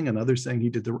right thing and others saying he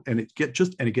did and it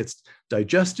gets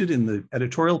digested in the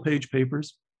editorial page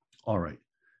papers. All right.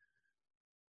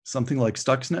 Something like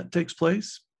Stuxnet takes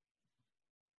place.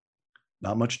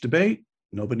 Not much debate.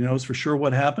 Nobody knows for sure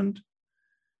what happened.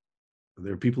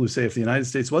 There are people who say if the United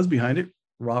States was behind it,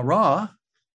 rah, rah,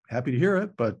 happy to hear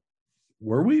it, but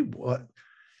were we? What?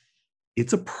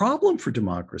 It's a problem for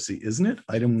democracy, isn't it?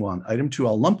 Item one. Item two,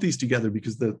 I'll lump these together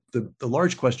because the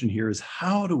large question here is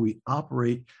how do we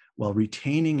operate while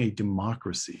retaining a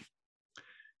democracy?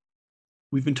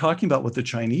 We've been talking about what the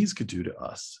Chinese could do to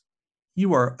us.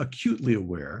 You are acutely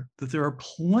aware that there are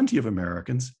plenty of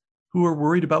Americans who are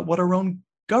worried about what our own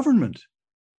government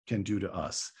can do to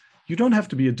us. You don't have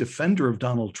to be a defender of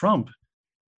Donald Trump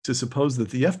to suppose that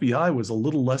the FBI was a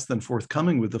little less than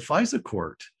forthcoming with the FISA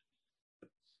court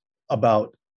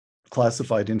about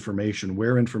classified information,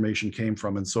 where information came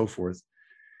from, and so forth.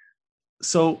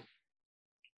 So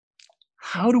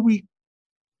how do we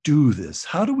do this?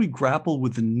 How do we grapple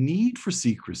with the need for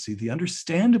secrecy, the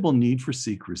understandable need for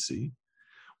secrecy,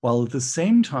 while at the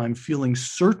same time feeling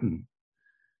certain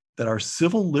that our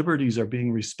civil liberties are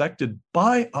being respected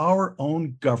by our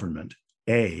own government,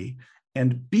 A,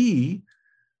 and B,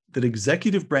 that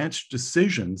executive branch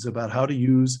decisions about how to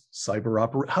use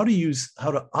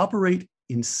how to operate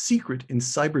in secret in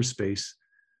cyberspace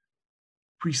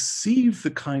receive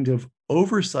the kind of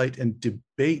oversight and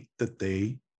debate that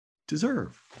they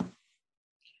deserve?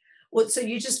 Well, so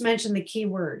you just mentioned the key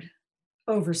word,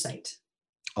 oversight.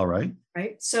 All right.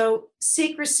 Right. So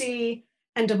secrecy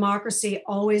and democracy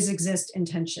always exist in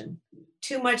tension.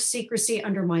 Too much secrecy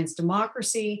undermines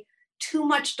democracy. Too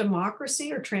much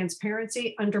democracy or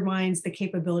transparency undermines the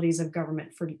capabilities of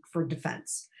government for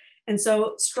defense. And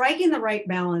so striking the right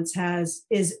balance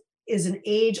is an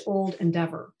age-old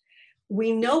endeavor.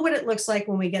 We know what it looks like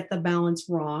when we get the balance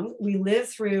wrong. We lived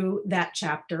through that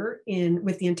chapter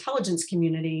with the intelligence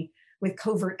community with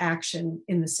covert action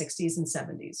in the 60s and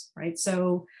 70s, right?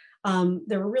 So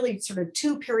there were really sort of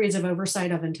two periods of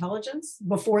oversight of intelligence,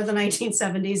 before the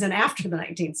 1970s and after the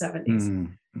 1970s.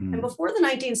 And before the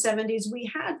 1970s, we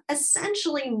had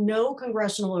essentially no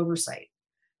congressional oversight.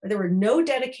 There were no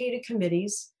dedicated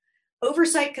committees.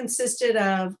 Oversight consisted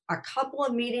of a couple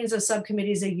of meetings of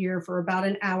subcommittees a year for about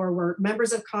an hour, where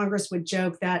members of Congress would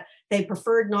joke that they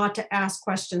preferred not to ask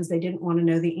questions they didn't want to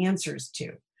know the answers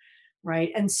to,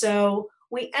 right? And so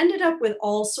we ended up with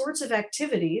all sorts of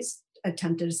activities: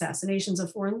 attempted assassinations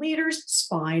of foreign leaders,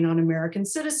 spying on American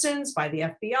citizens by the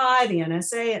FBI, the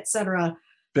NSA, et cetera.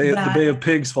 The Bay of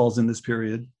Pigs falls in this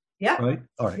period. Yeah. Right?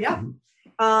 All right. Yeah.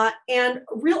 And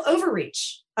real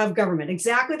overreach of government,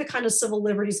 exactly the kind of civil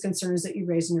liberties concerns that you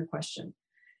raised in your question.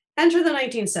 Enter the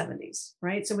 1970s,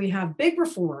 right? So we have big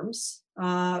reforms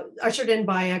ushered in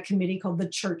by a committee called the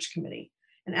Church Committee.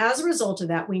 And as a result of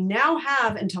that, we now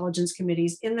have intelligence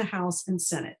committees in the House and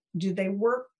Senate. Do they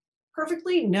work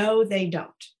perfectly? No, they don't.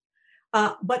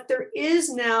 But there is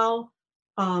now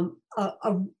a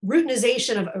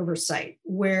routinization of oversight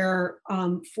where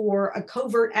for a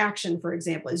covert action, for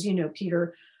example, as you know,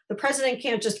 Peter, the president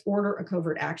can't just order a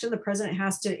covert action. The president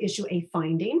has to issue a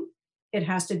finding. It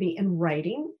has to be in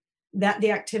writing that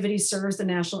the activity serves the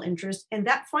national interest. And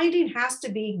that finding has to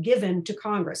be given to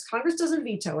Congress. Congress doesn't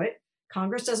veto it.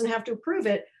 Congress doesn't have to approve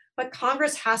it, but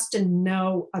Congress has to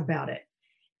know about it.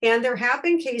 And there have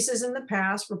been cases in the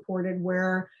past reported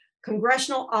where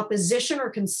congressional opposition or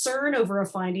concern over a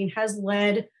finding has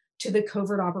led to the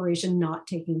covert operation not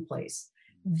taking place.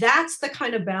 That's the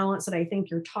kind of balance that I think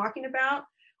you're talking about,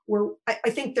 where I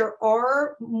think there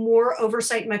are more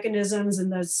oversight mechanisms in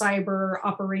the cyber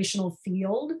operational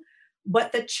field.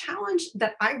 But the challenge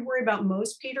that I worry about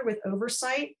most, Peter, with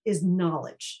oversight is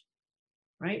knowledge,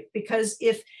 right? Because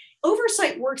if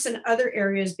oversight works in other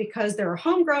areas because there are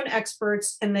homegrown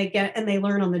experts and they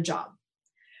learn on the job.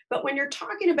 But when you're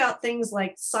talking about things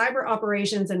like cyber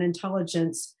operations and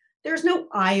intelligence, there's no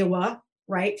Iowa,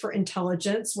 right, for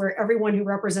intelligence, where everyone who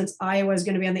represents Iowa is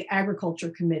going to be on the agriculture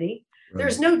committee. Right.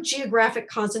 There's no geographic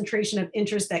concentration of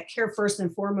interest that care first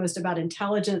and foremost about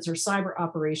intelligence or cyber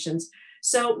operations.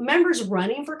 So members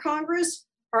running for Congress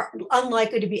are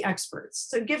unlikely to be experts.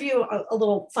 So to give you a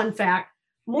little fun fact,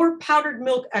 more powdered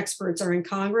milk experts are in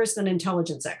Congress than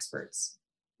intelligence experts,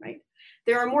 right?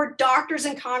 There are more doctors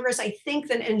in Congress, I think,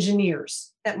 than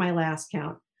engineers at my last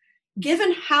count.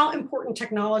 Given how important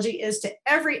technology is to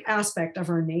every aspect of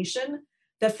our nation,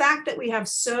 the fact that we have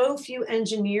so few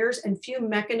engineers and few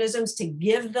mechanisms to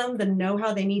give them the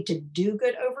know-how they need to do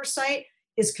good oversight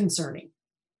is concerning.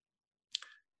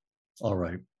 All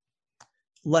right.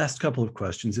 Last couple of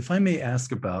questions. If I may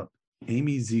ask about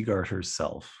Amy Zegart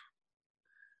herself.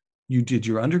 You did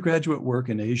your undergraduate work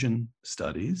in Asian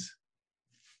studies.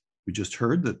 We just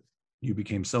heard that you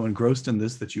became so engrossed in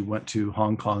this that you went to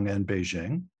Hong Kong and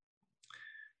Beijing.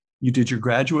 You did your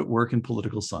graduate work in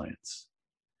political science.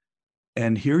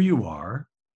 And here you are,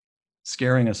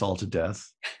 scaring us all to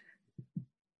death,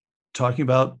 talking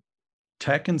about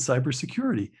tech and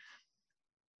cybersecurity.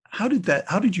 How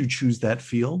did you choose that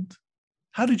field?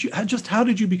 How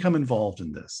did you become involved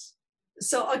in this?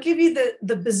 So I'll give you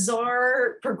the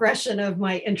bizarre progression of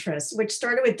my interests, which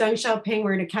started with Deng Xiaoping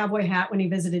wearing a cowboy hat when he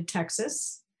visited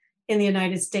Texas in the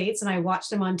United States. And I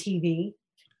watched him on TV.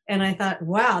 And I thought,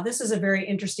 wow, this is a very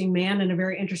interesting man and a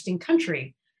very interesting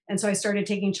country. And so I started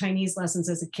taking Chinese lessons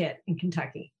as a kid in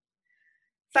Kentucky.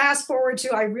 Fast forward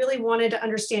to, I really wanted to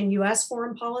understand US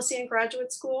foreign policy in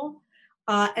graduate school.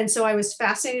 And so I was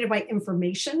fascinated by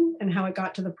information and how it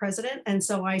got to the president. And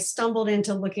so I stumbled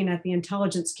into looking at the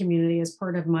intelligence community as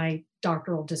part of my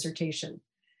doctoral dissertation.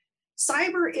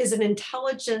 Cyber is an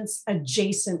intelligence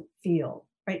adjacent field,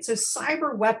 right? So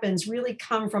cyber weapons really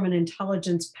come from an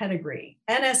intelligence pedigree.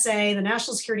 NSA, the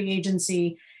National Security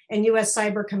Agency, and US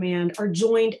Cyber Command are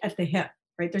joined at the hip,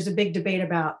 right? There's a big debate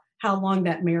about how long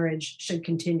that marriage should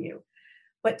continue.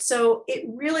 But so it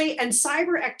really, and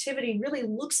cyber activity really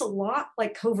looks a lot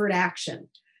like covert action.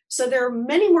 So there are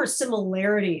many more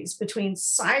similarities between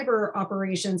cyber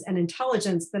operations and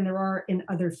intelligence than there are in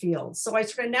other fields. So I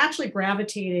sort of naturally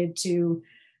gravitated to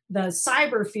the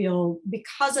cyber field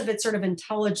because of its sort of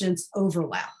intelligence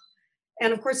overlap.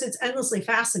 And of course, it's endlessly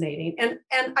fascinating. And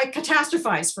I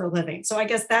catastrophize for a living. So I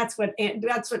guess that's what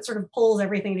sort of pulls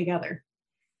everything together.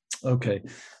 Okay.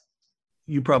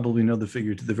 You probably know the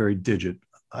figure to the very digit.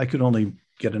 I could only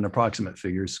get an approximate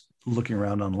figures looking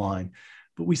around online,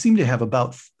 but we seem to have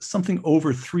about something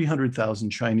over 300,000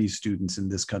 Chinese students in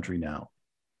this country now.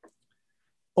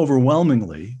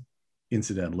 Overwhelmingly,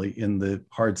 incidentally, in the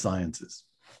hard sciences.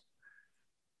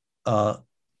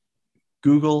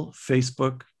 Google,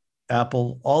 Facebook,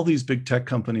 Apple, all these big tech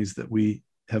companies that we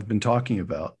have been talking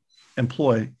about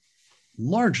employ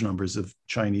large numbers of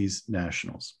Chinese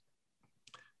nationals.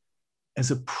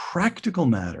 As a practical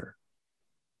matter,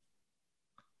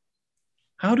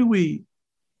 how do we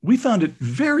found it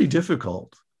very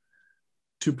difficult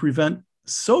to prevent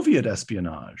Soviet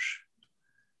espionage.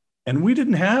 And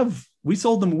we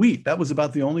sold them wheat. That was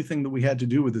about the only thing that we had to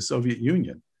do with the Soviet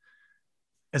Union.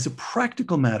 As a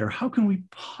practical matter, how can we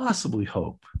possibly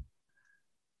hope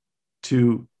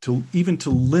to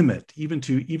limit, even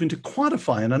to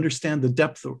quantify and understand the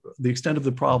depth, the extent of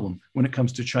the problem when it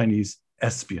comes to Chinese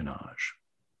espionage?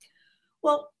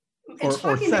 Well,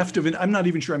 or theft of it. I'm not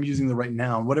even sure I'm using the right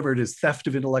noun, whatever it is, theft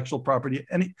of intellectual property.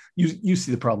 And you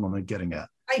see the problem I'm getting at.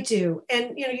 I do.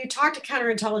 And, you talk to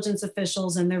counterintelligence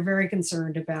officials and they're very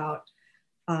concerned about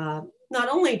not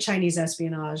only Chinese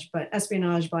espionage, but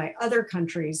espionage by other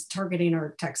countries targeting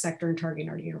our tech sector and targeting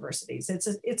our universities.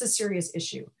 It's a serious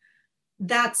issue.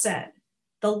 That said,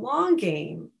 the long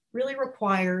game really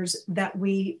requires that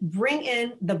we bring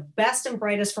in the best and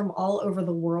brightest from all over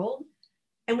the world,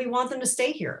 and we want them to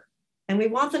stay here. And we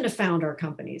want them to found our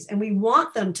companies, and we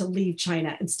want them to leave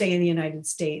China and stay in the United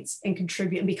States and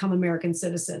contribute and become American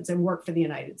citizens and work for the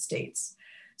United States.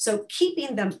 So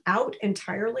keeping them out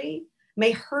entirely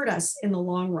may hurt us in the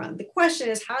long run. The question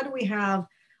is, how do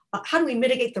we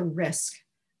mitigate the risk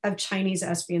of Chinese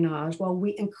espionage while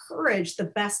we encourage the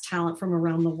best talent from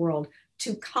around the world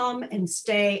to come and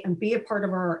stay and be a part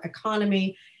of our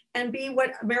economy and be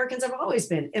what Americans have always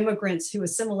been, immigrants who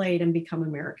assimilate and become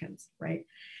Americans, right?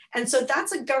 And so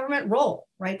that's a government role,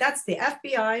 right? That's the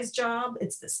FBI's job.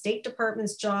 It's the State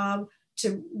Department's job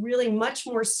to really much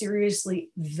more seriously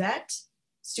vet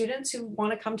students who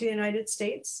want to come to the United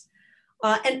States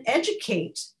and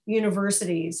educate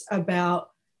universities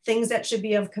about things that should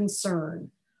be of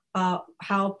concern,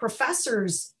 how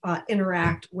professors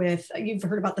interact with, you've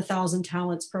heard about the Thousand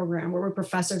Talents program, where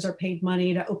professors are paid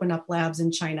money to open up labs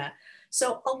in China.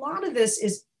 So a lot of this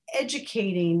is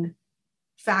educating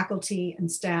faculty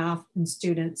and staff and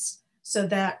students so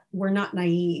that we're not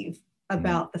naive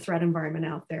about the threat environment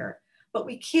out there. But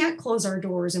we can't close our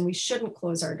doors, and we shouldn't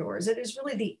close our doors. It is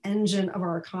really the engine of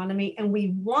our economy, and we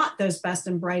want those best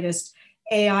and brightest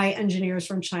AI engineers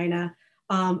from China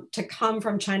to come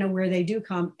from China where they do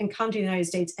come, and come to the United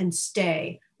States and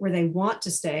stay where they want to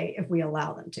stay if we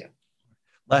allow them to.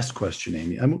 Last question,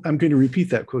 Amy. I'm going to repeat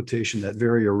that quotation, that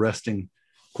very arresting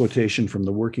quotation from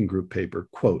the working group paper.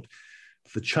 Quote,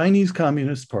 "The Chinese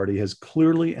Communist Party has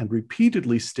clearly and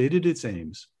repeatedly stated its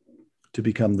aims to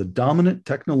become the dominant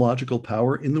technological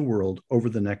power in the world over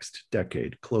the next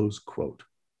decade." Close quote.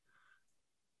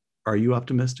 Are you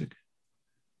optimistic?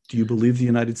 Do you believe the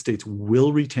United States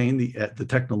will retain the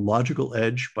technological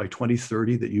edge by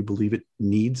 2030 that you believe it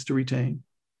needs to retain?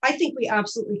 I think we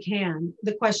absolutely can.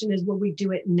 The question is, will we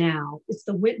do it now? It's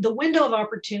the window of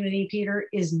opportunity, Peter,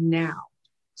 is now.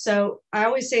 So I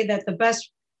always say that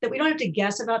that we don't have to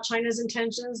guess about China's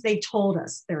intentions. They told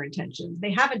us their intentions.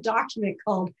 They have a document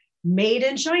called Made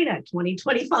in China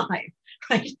 2025,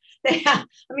 right? They have,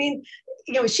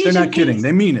 They're not kidding.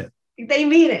 They mean it. They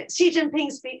mean it. Xi Jinping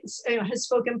has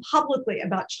spoken publicly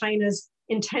about China's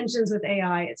intentions with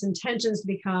AI, its intentions to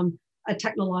become a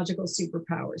technological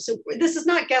superpower. So this is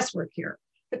not guesswork here.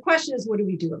 The question is, what do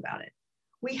we do about it?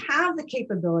 We have the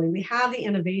capability, we have the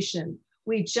innovation.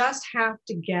 We just have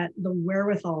to get the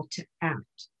wherewithal to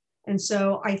act. And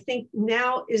so I think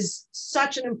now is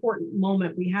such an important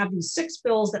moment. We have these 6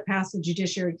 bills that passed the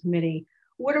Judiciary Committee.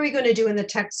 What are we going to do in the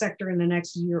tech sector in the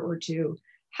next year or two?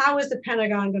 How is the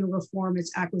Pentagon going to reform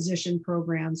its acquisition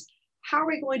programs? How are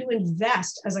we going to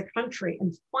invest as a country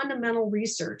in fundamental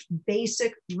research,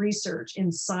 basic research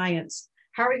in science?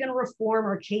 How are we going to reform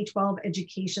our K-12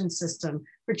 education system,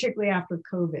 particularly after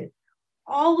COVID?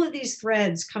 All of these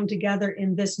threads come together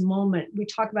in this moment. We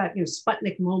talk about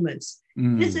Sputnik moments.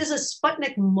 This is a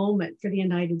Sputnik moment for the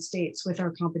United States with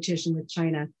our competition with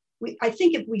China. I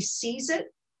think if we seize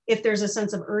it, if there's a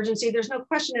sense of urgency, there's no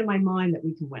question in my mind that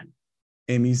we can win.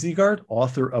 Amy Zegart,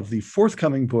 author of the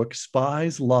forthcoming book,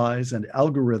 Spies, Lies, and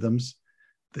Algorithms,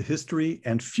 The History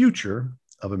and Future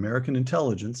of American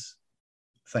Intelligence.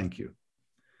 Thank you.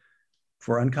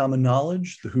 For Uncommon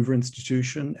Knowledge, the Hoover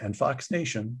Institution, and Fox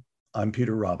Nation, I'm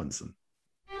Peter Robinson.